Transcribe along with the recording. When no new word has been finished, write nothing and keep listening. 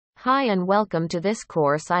Hi and welcome to this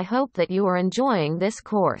course. I hope that you are enjoying this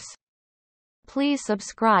course. Please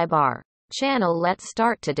subscribe our channel. Let's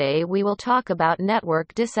start. Today we will talk about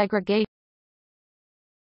network disaggregation.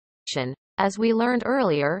 As we learned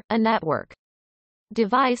earlier, a network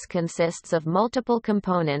device consists of multiple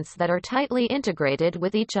components that are tightly integrated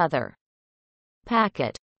with each other.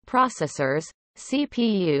 Packet, processors,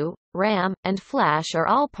 CPU, RAM, and flash are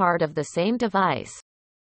all part of the same device.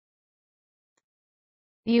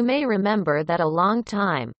 You may remember that a long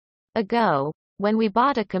time ago, when we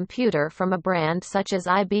bought a computer from a brand such as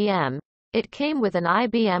IBM, it came with an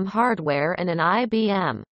IBM hardware and an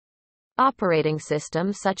IBM operating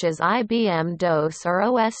system such as IBM DOS or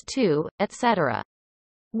OS/2, etc.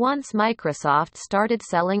 Once Microsoft started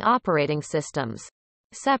selling operating systems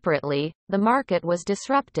separately, the market was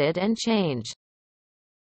disrupted and changed.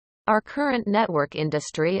 Our current network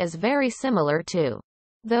industry is very similar to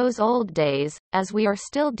those old days, as we are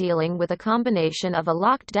still dealing with a combination of a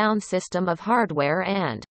locked-down system of hardware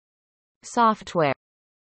and software.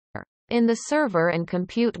 In the server and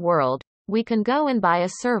compute world, we can go and buy a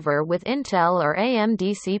server with Intel or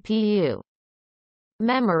AMD CPU,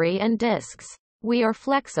 memory and disks. We are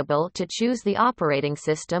flexible to choose the operating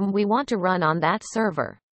system we want to run on that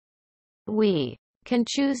server. We can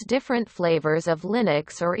choose different flavors of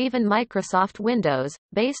Linux or even Microsoft Windows,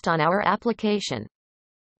 based on our application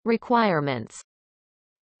requirements.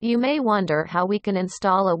 You may wonder how we can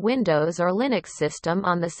install a Windows or Linux system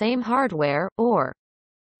on the same hardware, or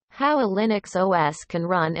how a Linux OS can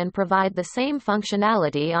run and provide the same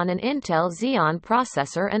functionality on an Intel Xeon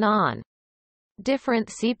processor and on different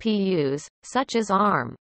CPUs, such as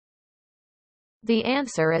ARM. The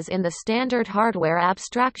answer is in the standard hardware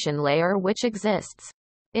abstraction layer which exists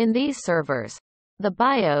in these servers. The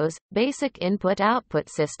BIOS, Basic Input-Output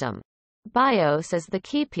System. BIOS is the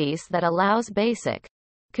key piece that allows basic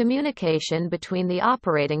communication between the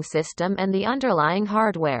operating system and the underlying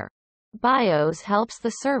hardware. BIOS helps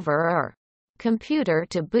the server or computer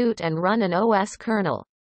to boot and run an OS kernel.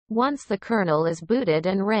 Once the kernel is booted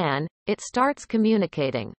and ran, it starts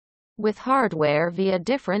communicating with hardware via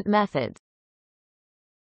different methods.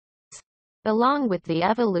 Along with the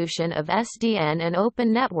evolution of SDN and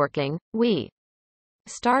open networking, we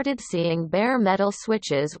started seeing bare metal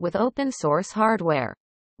switches with open-source hardware.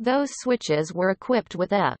 Those switches were equipped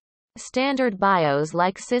with a standard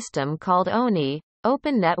BIOS-like system called ONI,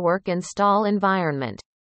 Open Network Install Environment.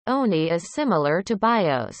 ONI is similar to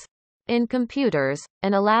BIOS in computers,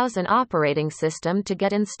 and allows an operating system to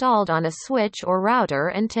get installed on a switch or router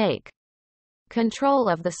and take control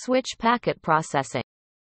of the switch packet processing.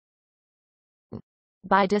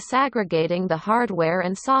 By disaggregating the hardware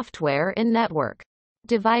and software in network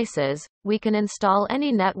devices, we can install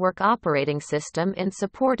any network operating system in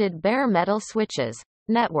supported bare metal switches,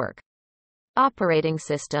 network operating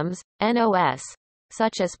systems, NOS,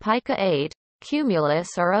 such as Pica 8,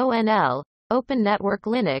 Cumulus or ONL, Open Network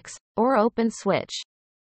Linux, or OpenSwitch.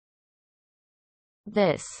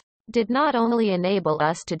 This did not only enable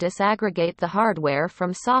us to disaggregate the hardware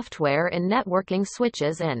from software in networking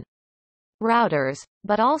switches and routers,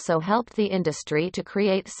 but also helped the industry to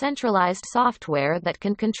create centralized software that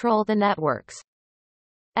can control the networks.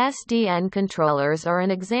 SDN controllers are an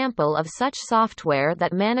example of such software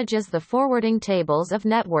that manages the forwarding tables of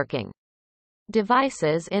networking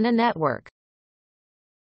devices in a network.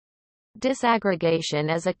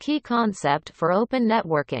 Disaggregation is a key concept for open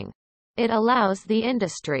networking. It allows the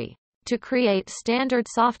industry to create standard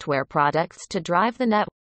software products to drive the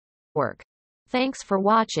network. Thanks for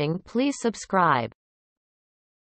watching. Please subscribe.